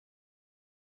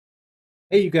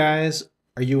Hey, you guys,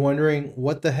 are you wondering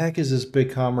what the heck is this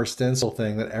BigCommerce Stencil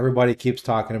thing that everybody keeps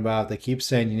talking about? They keep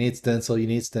saying you need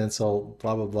Stencil,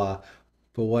 blah, blah, blah.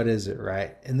 But what is it,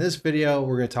 right? In this video,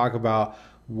 we're going to talk about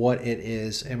what it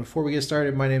is. And before we get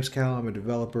started, my name's Cal. I'm a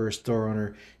developer, store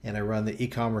owner, and I run the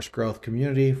e-commerce growth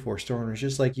community for store owners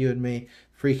just like you and me.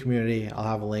 Free community. I'll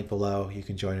have a link below. You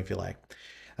can join if you like.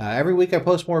 Every week I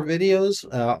post more videos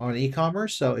on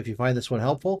e-commerce. So if you find this one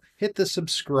helpful, hit the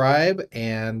subscribe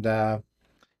and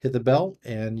hit the bell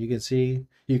and you can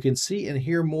see and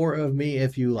hear more of me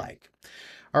if you like.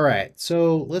 All right,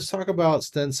 so let's talk about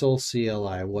Stencil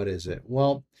CLI. What is it?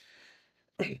 Well,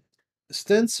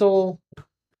 Stencil,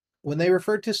 when they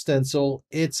refer to Stencil,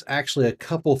 it's actually a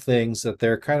couple things that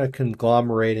they're kind of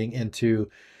conglomerating into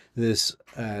this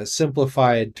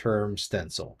simplified term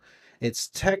Stencil. It's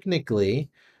technically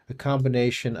a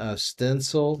combination of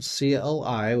Stencil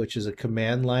CLI, which is a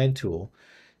command line tool.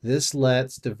 This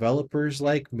lets developers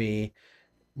like me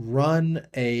run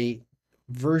a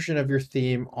version of your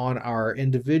theme on our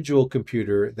individual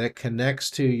computer that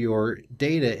connects to your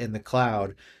data in the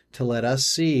cloud to let us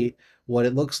see what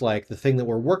it looks like, the thing that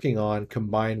we're working on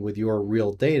combined with your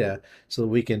real data so that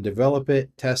we can develop it,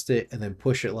 test it, and then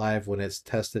push it live when it's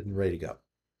tested and ready to go.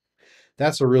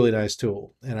 That's a really nice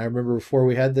tool. And I remember before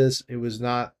we had this, it was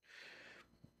not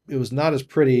as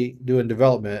pretty doing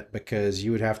development because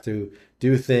you would have to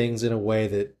do things in a way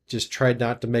that just tried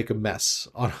not to make a mess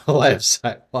on a live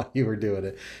site while you were doing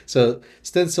it. So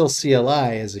Stencil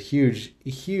CLI is a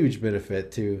huge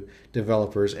benefit to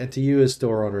developers and to you as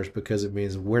store owners because it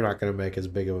means we're not going to make as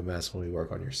big of a mess when we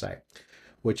work on your site,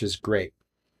 which is great.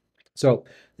 So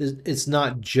it's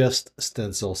not just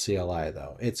Stencil CLI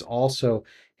though. It's also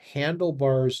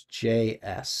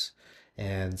Handlebars.js.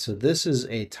 And so this is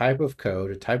a type of code,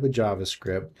 a type of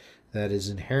JavaScript that is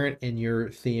inherent in your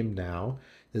theme now.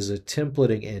 This is a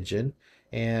templating engine,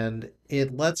 and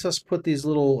it lets us put these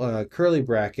little curly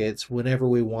brackets whenever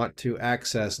we want to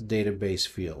access database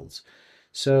fields.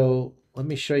 So let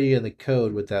me show you in the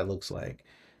code what that looks like.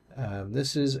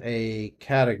 This is a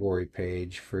category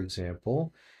page, for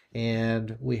example,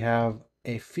 and we have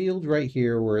a field right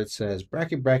here where it says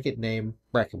bracket bracket name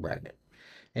bracket bracket.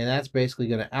 And that's basically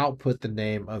going to output the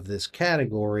name of this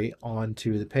category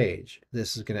onto the page.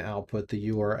 This is going to output the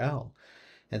URL.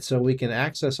 And so we can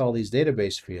access all these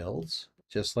database fields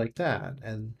just like that.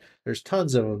 And there's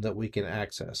tons of them that we can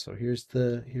access. So here's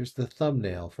the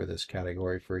thumbnail for this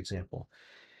category, for example.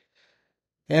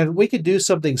 And we could do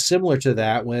something similar to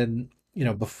that when,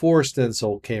 before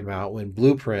Stencil came out, when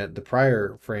Blueprint, the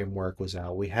prior framework, was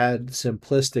out, we had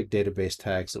simplistic database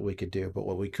tags that we could do. But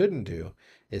what we couldn't do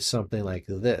is something like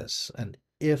this, an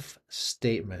if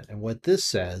statement. And what this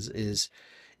says is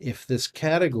if this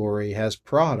category has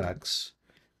products,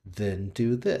 then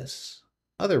do this.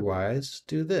 Otherwise,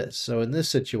 do this. So in this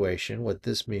situation, what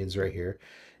this means right here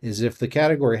is if the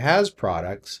category has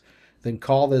products, then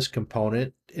call this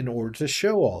component in order to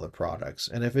show all the products.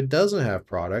 And if it doesn't have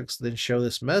products, then show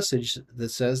this message that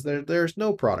says there's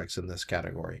no products in this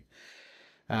category.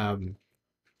 Um,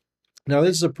 Now,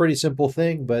 this is a pretty simple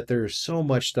thing, but there's so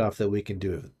much stuff that we can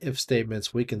do. If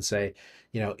statements, we can say,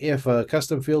 if a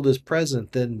custom field is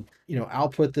present, then,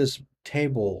 output this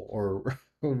table or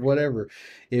whatever.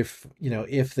 If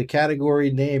the category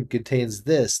name contains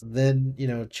this, then,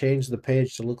 change the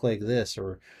page to look like this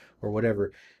or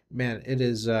whatever. Man,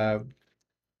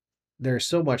 there's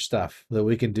so much stuff that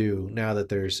we can do now that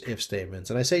there's if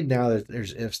statements. And I say now that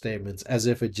there's if statements as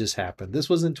if it just happened. This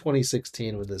was in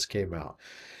 2016 when this came out.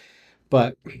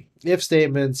 But if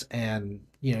statements and,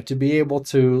 to be able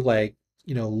to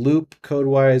loop code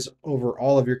wise over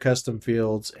all of your custom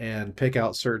fields and pick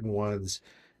out certain ones,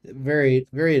 very,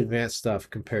 very advanced stuff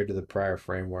compared to the prior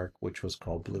framework, which was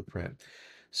called Blueprint.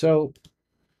 So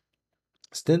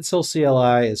Stencil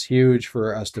CLI is huge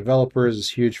for us developers, it's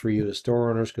huge for you as store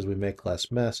owners because we make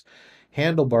less mess.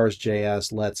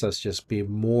 Handlebars.js lets us just be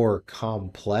more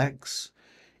complex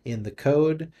in the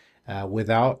code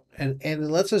without, and it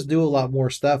lets us do a lot more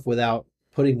stuff without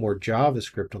putting more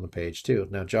JavaScript on the page too.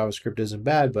 Now, JavaScript isn't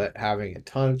bad, but having a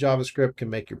ton of JavaScript can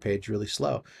make your page really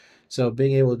slow. So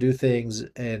being able to do things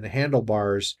in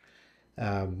handlebars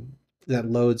that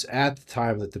loads at the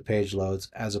time that the page loads,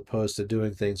 as opposed to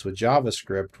doing things with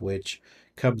JavaScript, which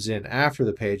comes in after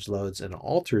the page loads and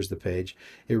alters the page,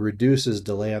 it reduces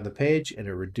delay on the page and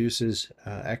it reduces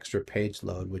extra page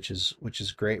load, which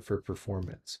is great for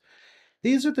performance.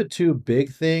 These are the two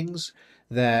big things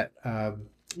that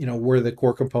were the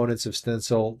core components of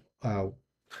Stencil, of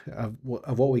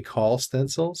what we call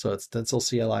Stencil. So it's Stencil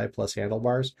CLI plus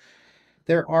handlebars.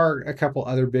 There are a couple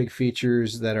other big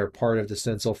features that are part of the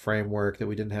Stencil framework that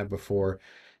we didn't have before,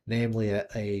 namely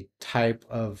a type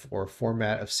of or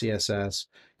format of CSS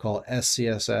called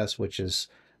SCSS, which is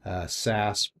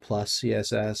SAS plus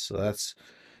CSS. So that's,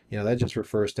 that just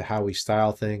refers to how we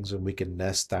style things, and we can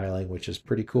nest styling, which is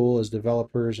pretty cool as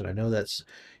developers. And I know that's,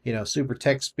 super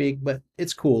tech speak, but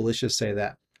it's cool. Let's just say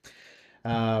that.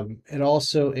 It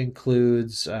also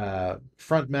includes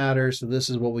front matter. So this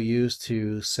is what we use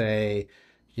to say,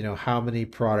 how many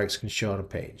products can show on a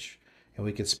page. And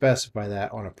we can specify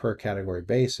that on a per category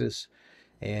basis.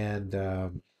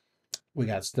 And we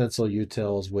got Stencil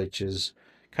Utils, which is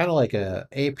kind of like a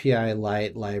API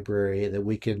light library that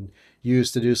we can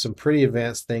use to do some pretty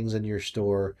advanced things in your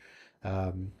store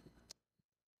um,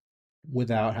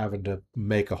 without having to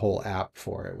make a whole app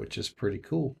for it, which is pretty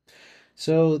cool.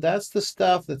 So that's the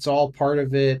stuff that's all part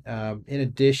of it. In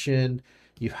addition,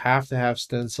 you have to have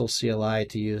Stencil CLI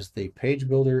to use the page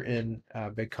builder in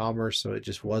BigCommerce, so it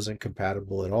just wasn't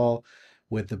compatible at all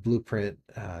with the Blueprint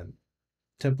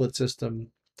template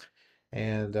system.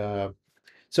 And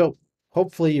so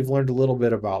hopefully you've learned a little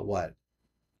bit about what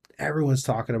everyone's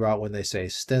talking about when they say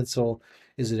stencil.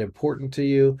 Is it important to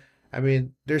you? I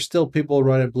mean, there's still people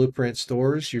running Blueprint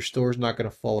stores. Your store's not going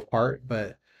to fall apart,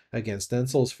 but again,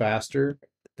 stencil's faster.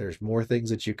 There's more things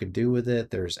that you can do with it.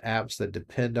 There's apps that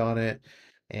depend on it,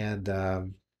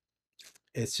 and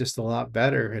it's just a lot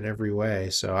better in every way.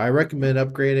 So I recommend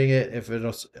upgrading it if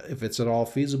it's at all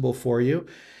feasible for you.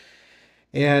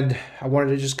 And I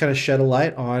wanted to just kind of shed a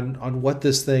light on what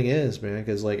this thing is, man,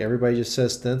 because like everybody just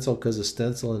says stencil because of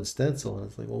stencil and stencil, and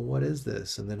it's like, well, what is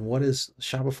this? And then what is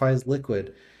Shopify's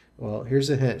liquid? Well, here's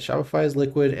a hint: Shopify's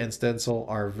liquid and stencil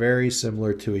are very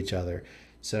similar to each other.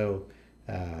 So,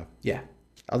 yeah,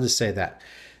 I'll just say that.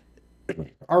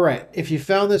 All right, if you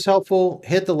found this helpful,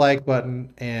 hit the like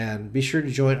button and be sure to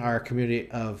join our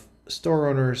community of store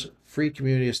owners, free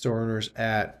community of store owners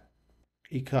at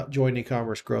join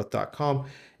ecommercegrowth.com.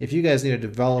 If you guys need a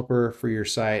developer for your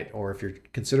site, or if you're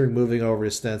considering moving over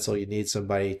to Stencil, you need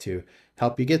somebody to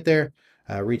help you get there,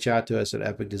 reach out to us at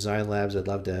Epic Design Labs. I'd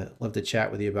love to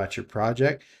chat with you about your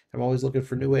project. I'm always looking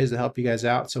for new ways to help you guys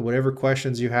out. So whatever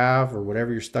questions you have or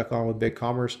whatever you're stuck on with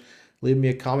BigCommerce, leave me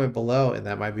a comment below and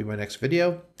that might be my next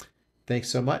video. Thanks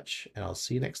so much, and I'll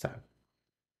see you next time.